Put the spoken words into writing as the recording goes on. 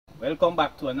Welcome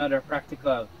back to another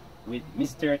practical with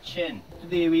Mr. Chen.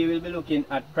 Today we will be looking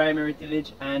at primary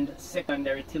tillage and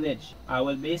secondary tillage. I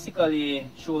will basically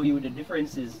show you the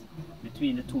differences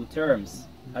between the two terms.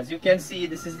 As you can see,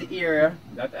 this is the area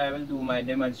that I will do my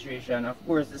demonstration. Of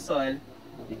course, the soil,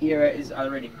 the area is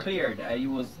already cleared. I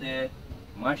use the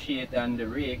machete and the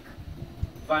rake,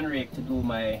 fan rake, to do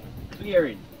my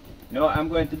clearing. Now I'm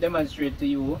going to demonstrate to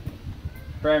you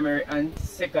primary and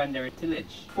secondary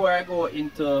tillage. Before I go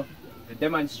into the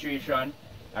demonstration,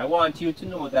 I want you to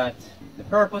know that the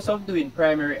purpose of doing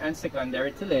primary and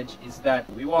secondary tillage is that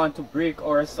we want to break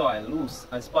our soil loose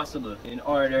as possible in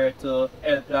order to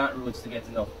help plant roots to get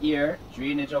enough air,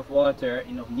 drainage of water,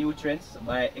 enough nutrients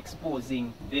by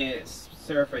exposing the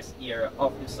surface area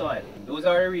of the soil. Those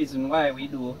are the reasons why we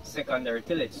do secondary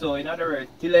tillage. So in other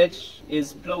words, tillage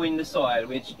is ploughing the soil,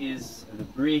 which is the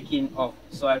breaking of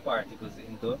soil particles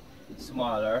into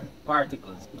smaller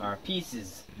particles or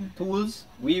pieces. Tools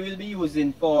we will be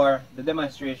using for the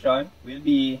demonstration will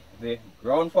be the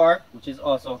ground fork, which is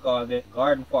also called the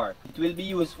garden fork. It will be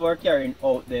used for carrying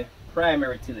out the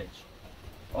primary tillage.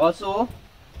 Also,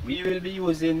 we will be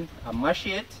using a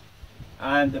machete,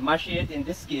 and the machete in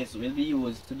this case will be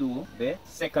used to do the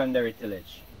secondary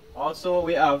tillage. Also,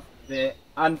 we have the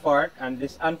hand fork, and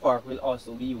this hand fork will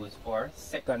also be used for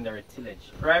secondary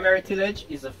tillage. Primary tillage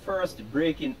is the first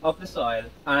breaking of the soil,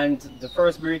 and the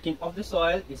first breaking of the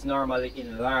soil is normally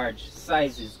in large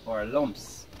sizes or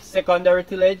lumps. Secondary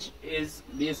tillage is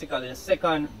basically the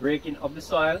second breaking of the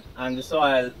soil, and the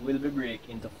soil will be break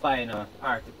into finer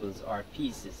particles or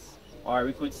pieces, or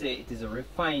we could say it is a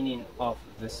refining of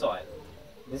the soil.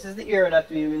 This is the area that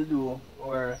we will do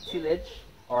our tillage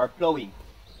or ploughing.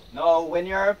 Now, when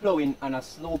you are ploughing on a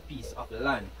slow piece of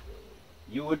land,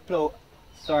 you would plough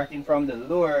starting from the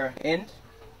lower end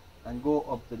and go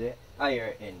up to the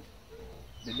higher end.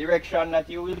 The direction that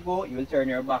you will go, you will turn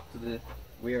your back to the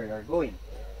where you are going.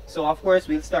 So of course,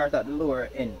 we'll start at the lower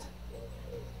end.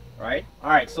 Right?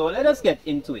 Alright, so let us get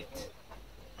into it.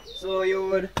 So you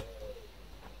would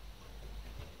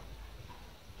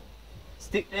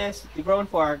stick the ground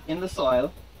fork in the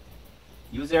soil,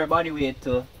 use your body weight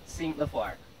to sink the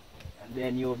fork.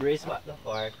 Then you brace back the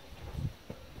fork,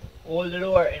 hold the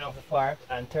lower end of the fork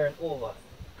and turn over.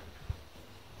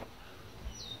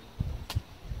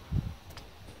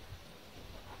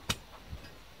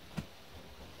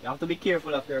 You have to be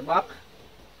careful of your back.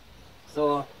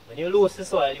 So when you lose the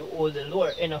soil, you hold the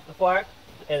lower end of the fork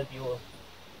to help you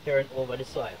turn over the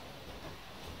soil.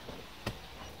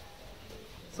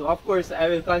 So of course I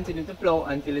will continue to plough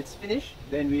until it's finished,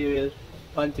 then we will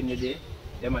continue the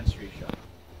demonstration.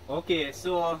 Okay,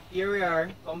 so here we are,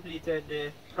 completed the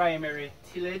primary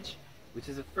tillage, which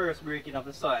is the first breaking of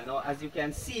the soil. Now, as you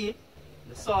can see,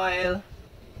 the soil,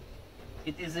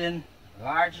 it is in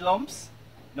large lumps.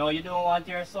 Now, you don't want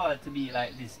your soil to be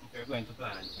like this if you're going to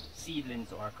plant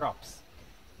seedlings or crops.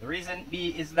 The reason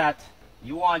is that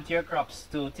you want your crops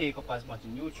to take up as much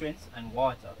nutrients and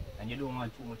water, and you don't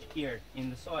want too much air in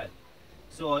the soil.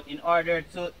 So in order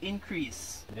to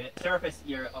increase the surface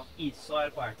area of each soil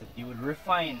particle, you would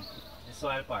refine the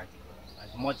soil particle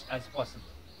as much as possible.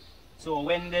 So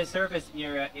when the surface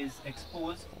area is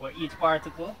exposed for each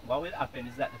particle, what will happen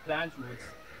is that the plant roots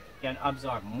can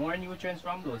absorb more nutrients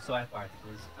from those soil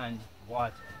particles and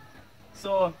water.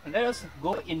 So let us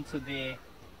go into the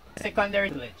secondary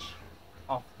tillage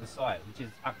of the soil, which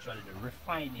is actually the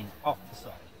refining of the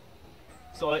soil.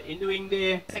 So in doing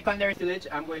the secondary tillage,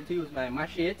 I'm going to use my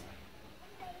machete,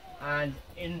 and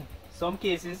in some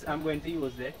cases I'm going to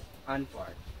use the hand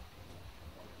fork.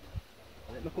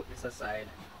 Let me put this aside.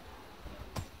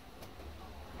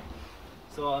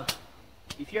 So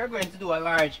if you're going to do a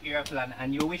large area plan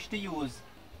and you wish to use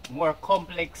more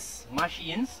complex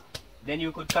machines, then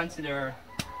you could consider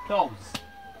ploughs.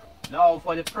 Now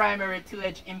for the primary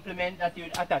tillage implement that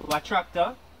you'd attach to a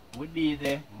tractor would be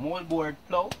the mouldboard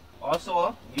plough.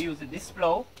 Also, you use this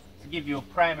plough to give you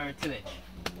primary tillage.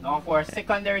 Now for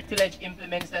secondary tillage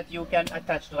implements that you can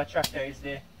attach to a tractor is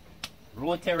the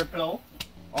rotatory plough.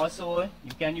 Also,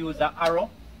 you can use a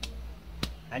harrow,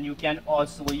 and you can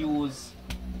also use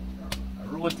a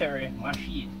rotary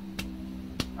machine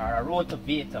or a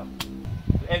rotavator.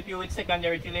 To help you with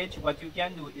secondary tillage, what you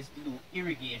can do is to do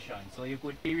irrigation. So you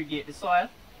could irrigate the soil,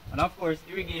 and of course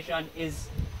irrigation is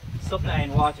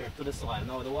supplying water to the soil.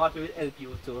 Now the water will help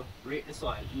you to break the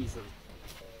soil easily.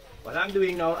 What I'm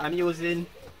doing now, I'm using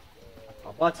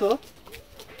a bottle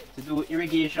to do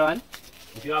irrigation.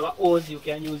 If you have a hose, you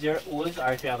can use your hose,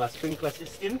 or if you have a sprinkler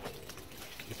system,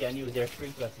 you can use your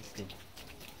sprinkler system.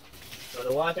 So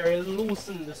the water will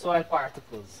loosen the soil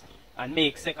particles and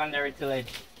make secondary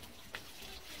tillage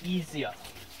easier.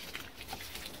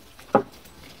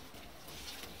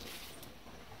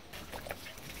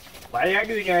 While you're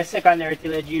doing your secondary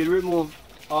tillage, you remove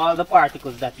all the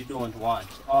particles that you don't want,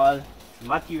 all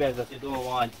materials that you don't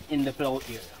want in the plough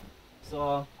area.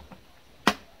 So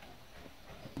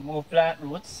remove plant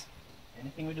roots,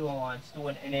 anything we don't want,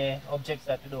 stone, any objects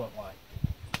that we don't want.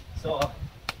 So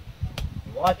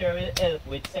water will help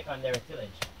with secondary tillage.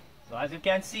 So as you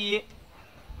can see,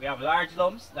 we have large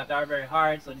lumps that are very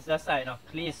hard, so this is a sign of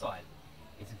clay soil.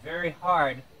 It's very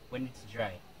hard when it's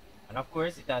dry. And of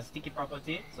course it has sticky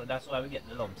property, so that's why we get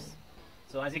the lumps.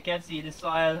 So as you can see, the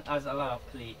soil has a lot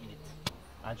of clay in it.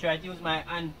 I'll try to use my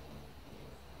hand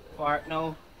for it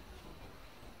now.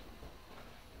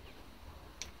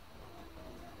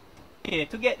 Okay,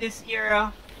 to get this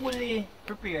area fully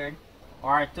prepared,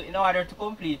 or in order to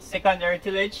complete secondary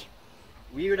tillage,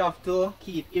 we would have to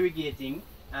keep irrigating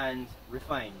and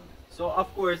refining. So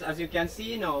of course, as you can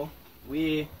see now,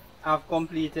 we have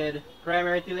completed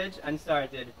primary tillage and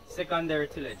started secondary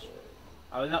tillage.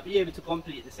 I will not be able to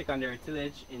complete the secondary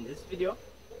tillage in this video,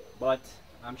 but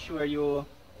I'm sure you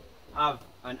have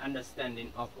an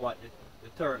understanding of what the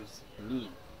terms mean.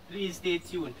 Please stay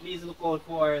tuned. Please look out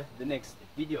for the next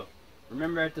video.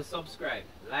 Remember to subscribe,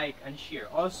 like and share.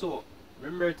 Also,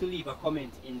 remember to leave a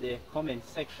comment in the comment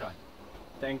section.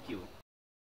 Thank you.